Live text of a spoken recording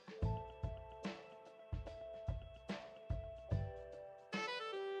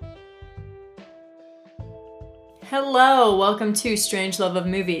Hello, welcome to Strange Love of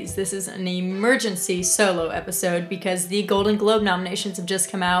Movies. This is an emergency solo episode because the Golden Globe nominations have just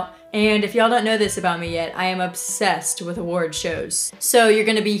come out. And if y'all don't know this about me yet, I am obsessed with award shows. So you're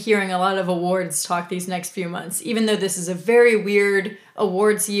going to be hearing a lot of awards talk these next few months. Even though this is a very weird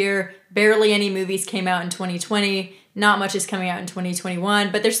awards year, barely any movies came out in 2020. Not much is coming out in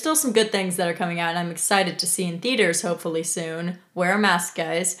 2021, but there's still some good things that are coming out and I'm excited to see in theaters hopefully soon. Wear a mask,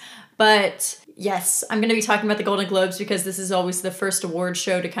 guys. But yes, I'm going to be talking about the Golden Globes because this is always the first award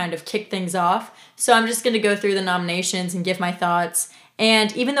show to kind of kick things off. So I'm just going to go through the nominations and give my thoughts.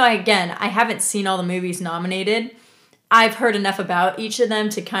 And even though, I haven't seen all the movies nominated, I've heard enough about each of them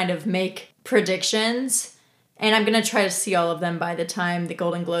to kind of make predictions. And I'm going to try to see all of them by the time the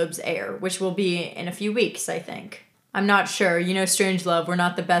Golden Globes air, which will be in a few weeks, I think. I'm not sure. You know, Strangelove, we're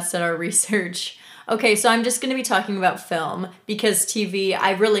not the best at our research. Okay, so I'm just going to be talking about film because TV,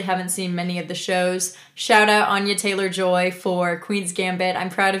 I really haven't seen many of the shows. Shout out Anya Taylor-Joy for Queen's Gambit. I'm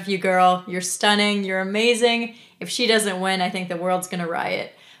proud of you, girl. You're stunning. You're amazing. If she doesn't win, I think the world's going to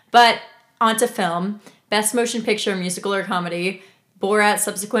riot. But onto film. Best Motion Picture, Musical or Comedy. Borat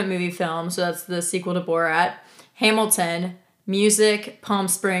subsequent movie film, so that's the sequel to Borat. Hamilton, Music, Palm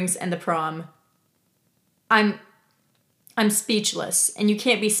Springs, and The Prom. I'm speechless, and you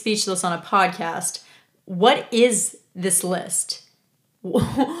can't be speechless on a podcast. What is this list?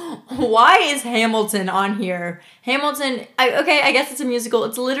 Why is Hamilton on here? Hamilton, I guess it's a musical.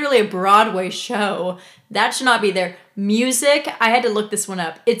 It's literally a Broadway show. That should not be there. Music, I had to look this one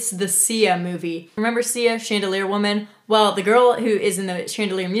up. It's the Sia movie. Remember Sia, Chandelier Woman? Well, the girl who is in the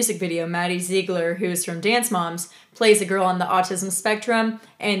Chandelier music video, Maddie Ziegler, who is from Dance Moms, plays a girl on the autism spectrum,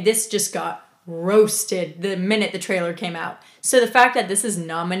 and this just got roasted the minute the trailer came out. So the fact that this is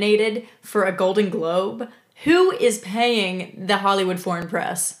nominated for a Golden Globe, who is paying the Hollywood Foreign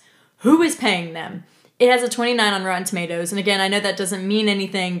Press? Who is paying them? It has a 29 on Rotten Tomatoes, and again, I know that doesn't mean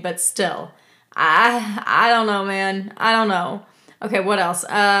anything, but still. I don't know, man. I don't know. Okay, what else?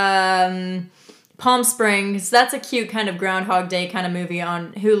 Palm Springs, that's a cute kind of Groundhog Day kind of movie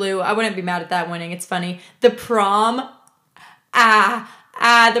on Hulu. I wouldn't be mad at that winning. It's funny. The Prom,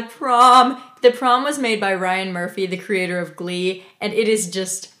 The Prom. The Prom was made by Ryan Murphy, the creator of Glee, and it is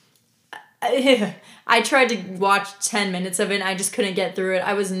just... I tried to watch 10 minutes of it, and I just couldn't get through it.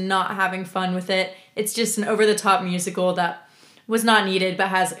 I was not having fun with it. It's just an over-the-top musical that was not needed, but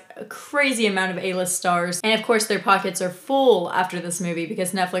has a crazy amount of A-list stars. And of course, their pockets are full after this movie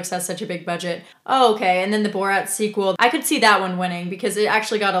because Netflix has such a big budget. Oh, okay, and then the Borat sequel. I could see that one winning because it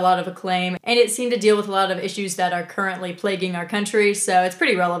actually got a lot of acclaim, and it seemed to deal with a lot of issues that are currently plaguing our country, so it's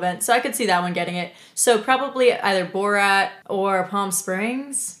pretty relevant. So I could see that one getting it. So probably either Borat or Palm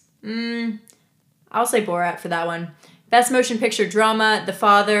Springs. I'll say Borat for that one. Best Motion Picture Drama, The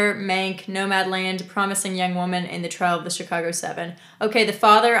Father, Mank, Nomadland, Promising Young Woman, and The Trial of the Chicago 7. Okay, The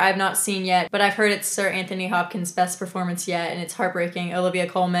Father I've not seen yet, but I've heard it's Sir Anthony Hopkins' best performance yet, and it's heartbreaking. Olivia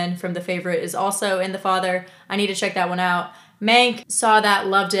Colman from The Favorite is also in The Father. I need to check that one out. Mank, saw that,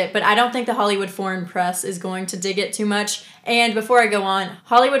 loved it, but I don't think the Hollywood Foreign Press is going to dig it too much. And before I go on,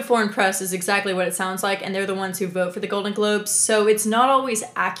 Hollywood Foreign Press is exactly what it sounds like, and they're the ones who vote for the Golden Globes, so it's not always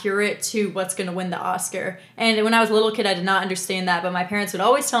accurate to what's going to win the Oscar. And when I was a little kid, I did not understand that, but my parents would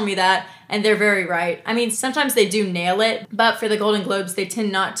always tell me that, and they're very right. I mean, sometimes they do nail it, but for the Golden Globes, they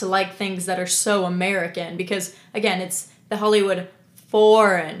tend not to like things that are so American, because, again, it's the Hollywood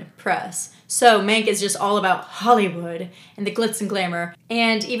Foreign Press. So Mank is just all about Hollywood and the glitz and glamour.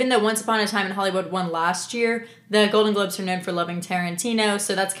 And even though Once Upon a Time in Hollywood won last year, the Golden Globes are known for loving Tarantino,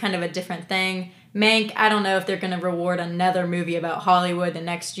 so that's kind of a different thing. Mank, I don't know if they're going to reward another movie about Hollywood the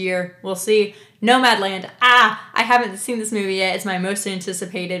next year. We'll see. Nomadland. I haven't seen this movie yet. It's my most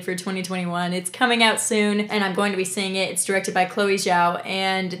anticipated for 2021. It's coming out soon, and I'm going to be seeing it. It's directed by Chloe Zhao,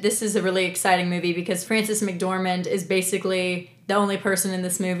 and this is a really exciting movie because Frances McDormand is basically the only person in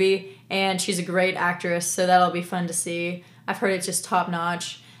this movie, and she's a great actress, so that'll be fun to see. I've heard it's just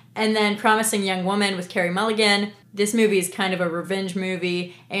top-notch. And then Promising Young Woman with Carey Mulligan. This movie is kind of a revenge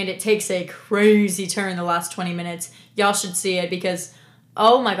movie, and it takes a crazy turn the last 20 minutes. Y'all should see it because,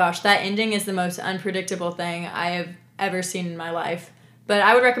 oh my gosh, that ending is the most unpredictable thing I have ever seen in my life. But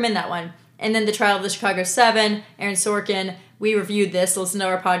I would recommend that one. And then The Trial of the Chicago 7, Aaron Sorkin. We reviewed this. Listen to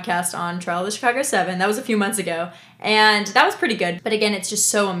our podcast on Trial of the Chicago 7. That was a few months ago. And that was pretty good. But again, it's just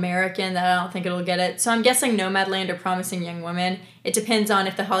so American that I don't think it'll get it. So I'm guessing Nomadland or Promising Young Woman. It depends on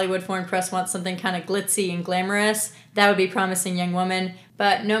if the Hollywood Foreign Press wants something kind of glitzy and glamorous. That would be Promising Young Woman.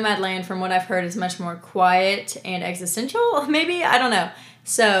 But Nomadland, from what I've heard, is much more quiet and existential, maybe? I don't know.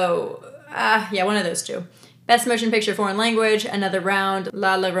 So, yeah, one of those two. Best Motion Picture Foreign Language, Another Round,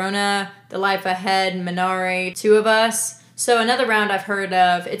 La Llorona, The Life Ahead, Minari, Two of Us. So Another Round I've heard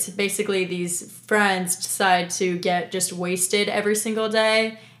of. It's basically these friends decide to get just wasted every single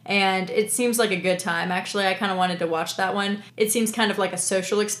day. And it seems like a good time. Actually, I kind of wanted to watch that one. It seems kind of like a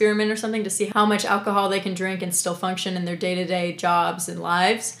social experiment or something to see how much alcohol they can drink and still function in their day-to-day jobs and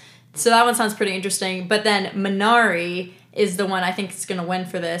lives. So that one sounds pretty interesting. But then Minari is the one I think is going to win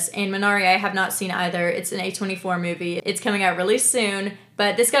for this. And Minari I have not seen either. It's an A24 movie. It's coming out really soon,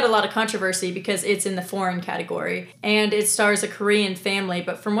 but this got a lot of controversy because it's in the foreign category. And it stars a Korean family,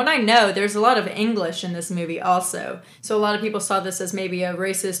 but from what I know, there's a lot of English in this movie also. So a lot of people saw this as maybe a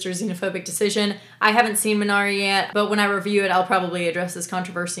racist or xenophobic decision. I haven't seen Minari yet, but when I review it, I'll probably address this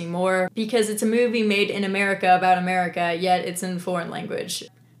controversy more because it's a movie made in America about America, yet it's in foreign language.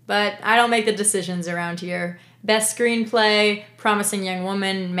 But I don't make the decisions around here. Best Screenplay, Promising Young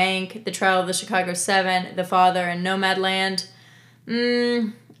Woman, Mank, The Trial of the Chicago 7, The Father, and Nomadland.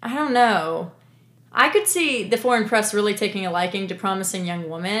 I don't know. I could see the foreign press really taking a liking to Promising Young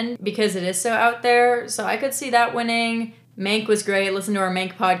Woman because it is so out there, so I could see that winning. Mank was great. Listen to our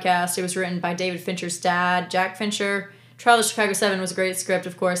Mank podcast. It was written by David Fincher's dad, Jack Fincher. Trial of the Chicago 7 was a great script,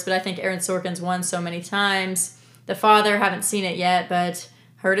 of course, but I think Aaron Sorkin's won so many times. The Father, haven't seen it yet, but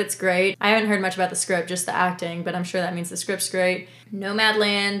heard it's great. I haven't heard much about the script, just the acting, but I'm sure that means the script's great.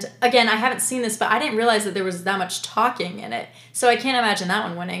 Nomadland. Again, I haven't seen this, but I didn't realize that there was that much talking in it. So I can't imagine that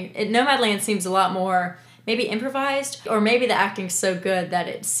one winning. Nomadland seems a lot more maybe improvised, or maybe the acting's so good that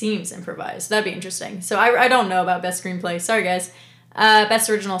it seems improvised. That'd be interesting. So I don't know about Best Screenplay. Sorry, guys. Best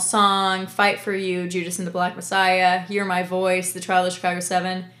Original Song, Fight for You, Judas and the Black Messiah, Hear My Voice, The Trial of the Chicago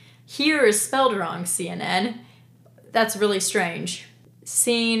 7. Here is spelled wrong, CNN. That's really strange.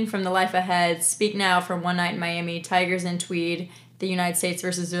 Scene from The Life Ahead, Speak Now from One Night in Miami, Tigers in Tweed, The United States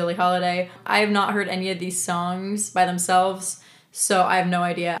versus Billie Holiday. I have not heard any of these songs by themselves, so I have no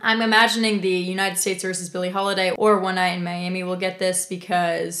idea. I'm imagining the United States versus Billie Holiday or One Night in Miami will get this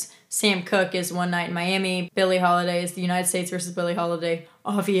because Sam Cooke is One Night in Miami, Billie Holiday is the United States versus Billie Holiday,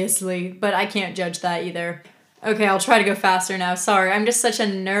 obviously, but I can't judge that either. Okay, I'll try to go faster now. Sorry, I'm just such a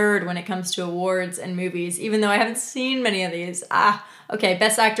nerd when it comes to awards and movies, even though I haven't seen many of these. Okay,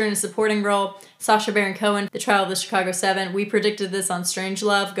 Best Actor in a Supporting Role, Sacha Baron Cohen, The Trial of the Chicago 7. We predicted this on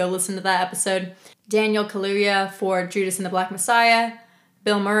Strangelove. Go listen to that episode. Daniel Kaluuya for Judas and the Black Messiah.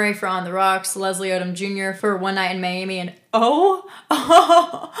 Bill Murray for On the Rocks. Leslie Odom Jr. for One Night in Miami. And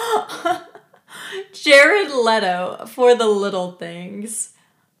Jared Leto for The Little Things.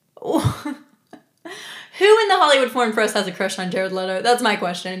 Who in the Hollywood foreign press has a crush on Jared Leto? That's my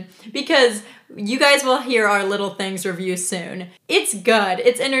question. Because you guys will hear our Little Things review soon. It's good,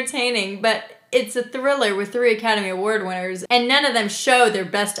 it's entertaining, but it's a thriller with 3 Academy Award winners, and none of them show their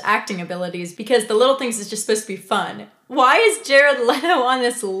best acting abilities because The Little Things is just supposed to be fun. Why is Jared Leto on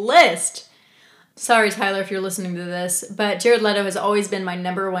this list? Sorry, Tyler, if you're listening to this, but Jared Leto has always been my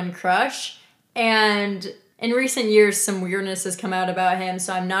 #1 crush, and in recent years, some weirdness has come out about him,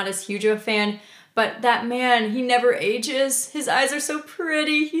 so I'm not as huge of a fan. But that man, he never ages. His eyes are so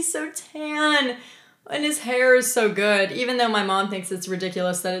pretty. He's so tan. And his hair is so good. Even though my mom thinks it's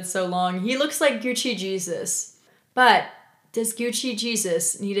ridiculous that it's so long. He looks like Gucci Jesus. But does Gucci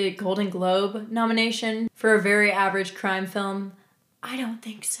Jesus need a Golden Globe nomination for a very average crime film? I don't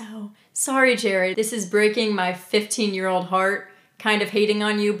think so. Sorry, Jared. This is breaking my 15-year-old heart. Kind of hating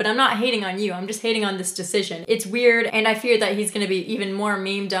on you, but I'm not hating on you. I'm just hating on this decision. It's weird, and I fear that he's going to be even more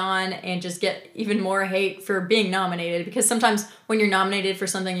memed on and just get even more hate for being nominated, because sometimes when you're nominated for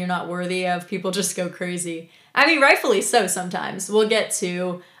something you're not worthy of, people just go crazy. I mean, rightfully so sometimes. We'll get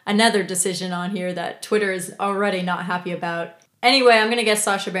to another decision on here that Twitter is already not happy about. Anyway, I'm going to guess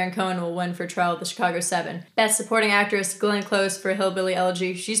Sacha Baron Cohen will win for Trial of the Chicago 7. Best Supporting Actress, Glenn Close for Hillbilly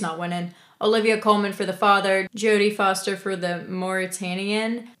Elegy. She's not winning. Olivia Colman for The Father, Jodie Foster for The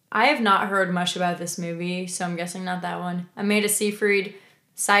Mauritanian. I have not heard much about this movie, so I'm guessing not that one. Amanda Seyfried,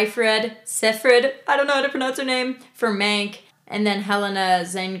 Seyfried, I don't know how to pronounce her name, for Mank. And then Helena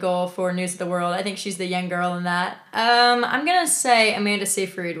Zengel for News of the World. I think she's the young girl in that. I'm gonna say Amanda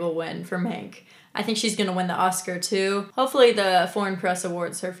Seyfried will win for Mank. I think she's gonna win the Oscar too. Hopefully the foreign press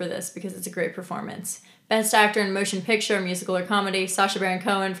awards her for this because it's a great performance. Best Actor in Motion Picture, Musical or Comedy, Sacha Baron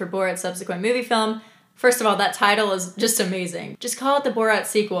Cohen for Borat's subsequent movie film. First of all, that title is just amazing. Just call it the Borat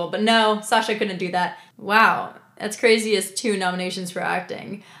sequel, but no, Sacha couldn't do that. Wow, that's crazy as 2 nominations for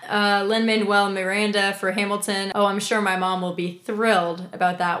acting. Lin-Manuel Miranda for Hamilton. Oh, I'm sure my mom will be thrilled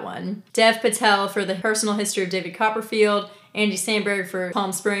about that one. Dev Patel for The Personal History of David Copperfield. Andy Samberg for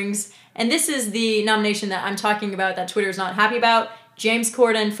Palm Springs. And this is the nomination that I'm talking about that Twitter's not happy about. James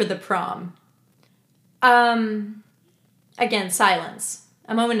Corden for The Prom. Again, silence.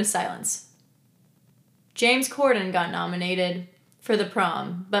 A moment of silence. James Corden got nominated for The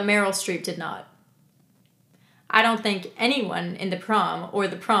Prom, but Meryl Streep did not. I don't think anyone in The Prom or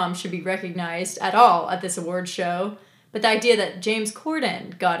The Prom should be recognized at all at this award show, but the idea that James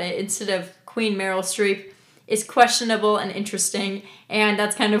Corden got it instead of Queen Meryl Streep is questionable and interesting, and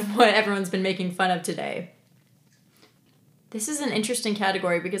that's kind of what everyone's been making fun of today. This is an interesting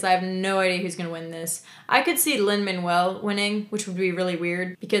category because I have no idea who's going to win this. I could see Lin-Manuel winning, which would be really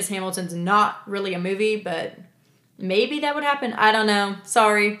weird because Hamilton's not really a movie, but maybe that would happen. I don't know.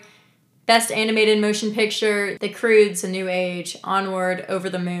 Sorry. Best Animated Motion Picture, The Croods, A New Age, Onward, Over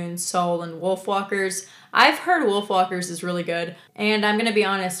the Moon, Soul, and Wolfwalkers. I've heard Wolfwalkers is really good, and I'm gonna be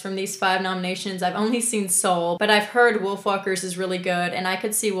honest, from these 5 nominations, I've only seen Soul, but I've heard Wolfwalkers is really good, and I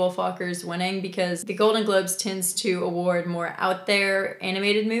could see Wolfwalkers winning because the Golden Globes tends to award more out there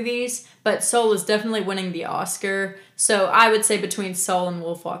animated movies, but Soul is definitely winning the Oscar, so I would say between Soul and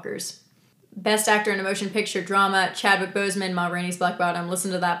Wolfwalkers. Best Actor in a Motion Picture Drama, Chadwick Boseman, Ma Rainey's Black Bottom.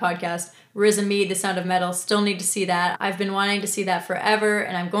 Listen to that podcast. Riz Ahmed, The Sound of Metal. Still need to see that. I've been wanting to see that forever,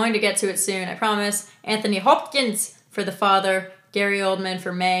 and I'm going to get to it soon, I promise. Anthony Hopkins for The Father. Gary Oldman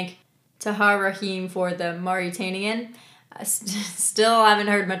for Mank. Tahar Rahim for The Mauritanian. I still haven't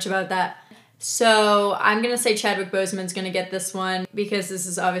heard much about that. So I'm going to say Chadwick Boseman's going to get this one because this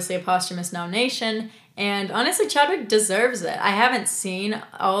is obviously a posthumous nomination. And honestly, Chadwick deserves it. I haven't seen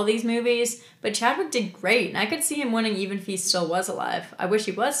all these movies, but Chadwick did great. And I could see him winning even if he still was alive. I wish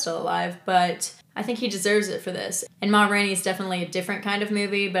he was still alive, but I think he deserves it for this. And Ma Rainey is definitely a different kind of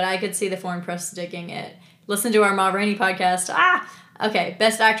movie, but I could see the foreign press digging it. Listen to our Ma Rainey podcast. Okay,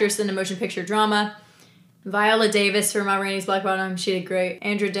 Best Actress in a Motion Picture Drama. Viola Davis for Ma Rainey's Black Bottom, she did great.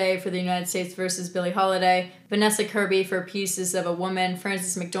 Andra Day for The United States vs. Billie Holiday. Vanessa Kirby for Pieces of a Woman.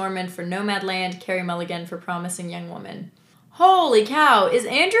 Frances McDormand for Nomadland. Carey Mulligan for Promising Young Woman. Holy cow, is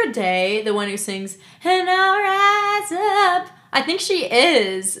Andra Day the one who sings, "And I'll rise up"? I think she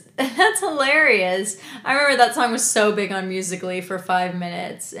is. That's hilarious. I remember that song was so big on Musical.ly for 5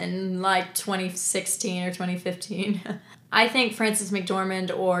 minutes in like 2016 or 2015. I think Frances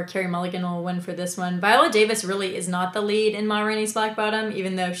McDormand or Carey Mulligan will win for this one. Viola Davis really is not the lead in Ma Rainey's Black Bottom,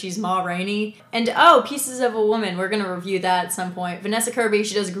 even though she's Ma Rainey. And Pieces of a Woman, we're going to review that at some point. Vanessa Kirby,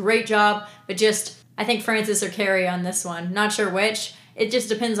 she does a great job, but I think Frances or Carey on this one. Not sure which. It just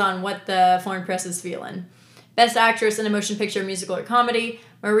depends on what the foreign press is feeling. Best Actress in a Motion Picture, Musical, or Comedy.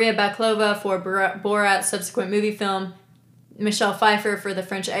 Maria Baklova for Borat's subsequent movie film. Michelle Pfeiffer for The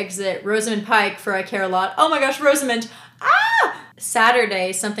French Exit. Rosamund Pike for I Care a Lot. Oh my gosh, Rosamund!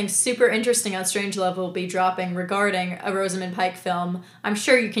 Saturday, something super interesting on Strangelove will be dropping regarding a Rosamund Pike film. I'm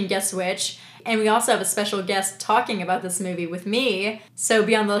sure you can guess which. And we also have a special guest talking about this movie with me, so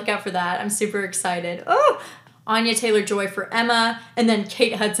be on the lookout for that. I'm super excited. Anya Taylor-Joy for Emma, and then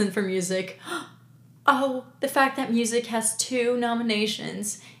Kate Hudson for Music. The fact that Music has 2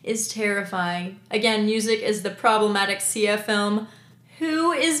 nominations is terrifying. Again, Music is the problematic Sia film.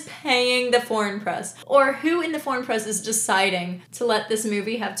 Who is paying the foreign press? Or who in the foreign press is deciding to let this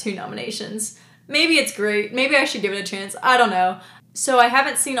movie have 2 nominations? Maybe it's great. Maybe I should give it a chance. I don't know. So I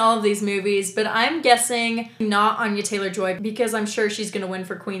haven't seen all of these movies, but I'm guessing not Anya Taylor-Joy because I'm sure she's going to win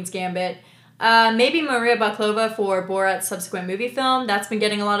for Queen's Gambit. Maybe Maria Baklova for Borat's subsequent movie film. That's been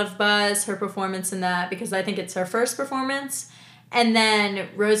getting a lot of buzz, her performance in that, because I think it's her first performance. And then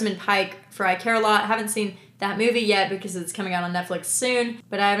Rosamund Pike for I Care a Lot. I haven't seen that movie yet because it's coming out on Netflix soon,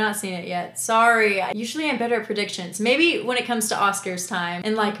 but I have not seen it yet. Sorry. Usually I'm better at predictions. Maybe when it comes to Oscars time,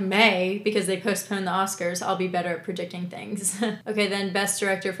 in like May, because they postponed the Oscars, I'll be better at predicting things. Okay, then Best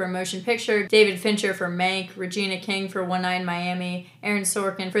Director for a Motion Picture, David Fincher for Mank, Regina King for One Night in Miami, Aaron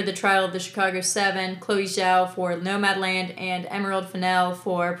Sorkin for The Trial of the Chicago 7, Chloe Zhao for Nomadland, and Emerald Fennell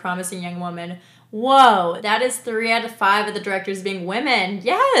for Promising Young Woman. Whoa, that is 3 out of 5 of the directors being women.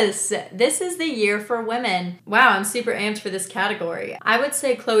 Yes, this is the year for women. Wow, I'm super amped for this category. I would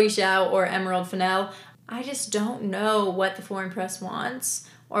say Chloe Zhao or Emerald Fennell. I just don't know what the foreign press wants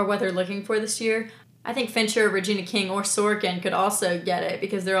or what they're looking for this year. I think Fincher, Regina King, or Sorkin could also get it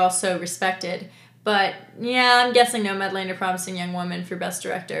because they're all so respected. But yeah, I'm guessing Nomadland or Promising Young Woman for Best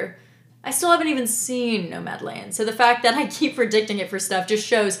Director. I still haven't even seen Nomadland, so the fact that I keep predicting it for stuff just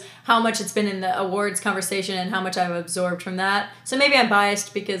shows how much it's been in the awards conversation and how much I've absorbed from that. So maybe I'm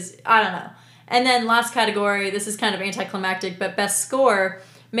biased because, I don't know. And then last category, this is kind of anticlimactic, but Best Score.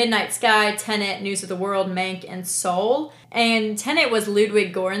 Midnight Sky, Tenet, News of the World, Mank, and Soul. And Tenet was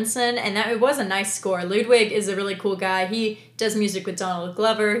Ludwig Göransson, and it was a nice score. Ludwig is a really cool guy. He does music with Donald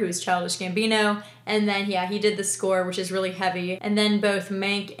Glover, who's Childish Gambino, and then, yeah, he did the score, which is really heavy. And then both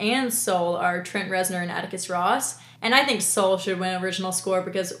Mank and Soul are Trent Reznor and Atticus Ross. And I think Soul should win original score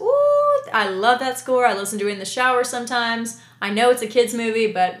because, ooh, I love that score. I listen to it in the shower sometimes. I know it's a kid's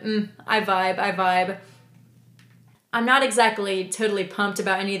movie, but I vibe. I'm not exactly totally pumped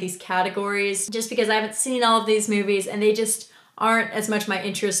about any of these categories just because I haven't seen all of these movies and they just aren't as much my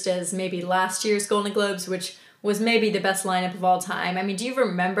interest as maybe last year's Golden Globes, which was maybe the best lineup of all time. I mean, do you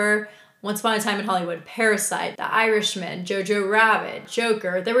remember Once Upon a Time in Hollywood, Parasite, The Irishman, Jojo Rabbit,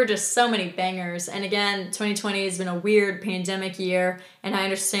 Joker? There were just so many bangers. And again, 2020 has been a weird pandemic year, and I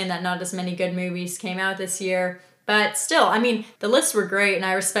understand that not as many good movies came out this year. But still, I mean, the lists were great, and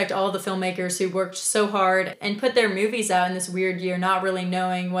I respect all the filmmakers who worked so hard and put their movies out in this weird year, not really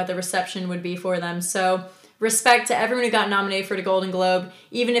knowing what the reception would be for them. So respect to everyone who got nominated for the Golden Globe,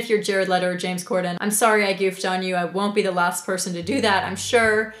 even if you're Jared Leto or James Corden. I'm sorry I goofed on you. I won't be the last person to do that, I'm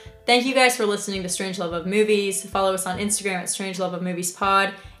sure. Thank you guys for listening to Strange Love of Movies. Follow us on Instagram at Strange Love of Movies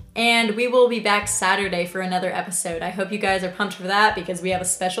Pod. And we will be back Saturday for another episode. I hope you guys are pumped for that because we have a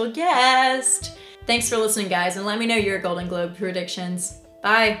special guest. Thanks for listening, guys, and let me know your Golden Globe predictions.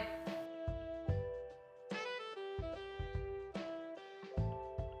 Bye.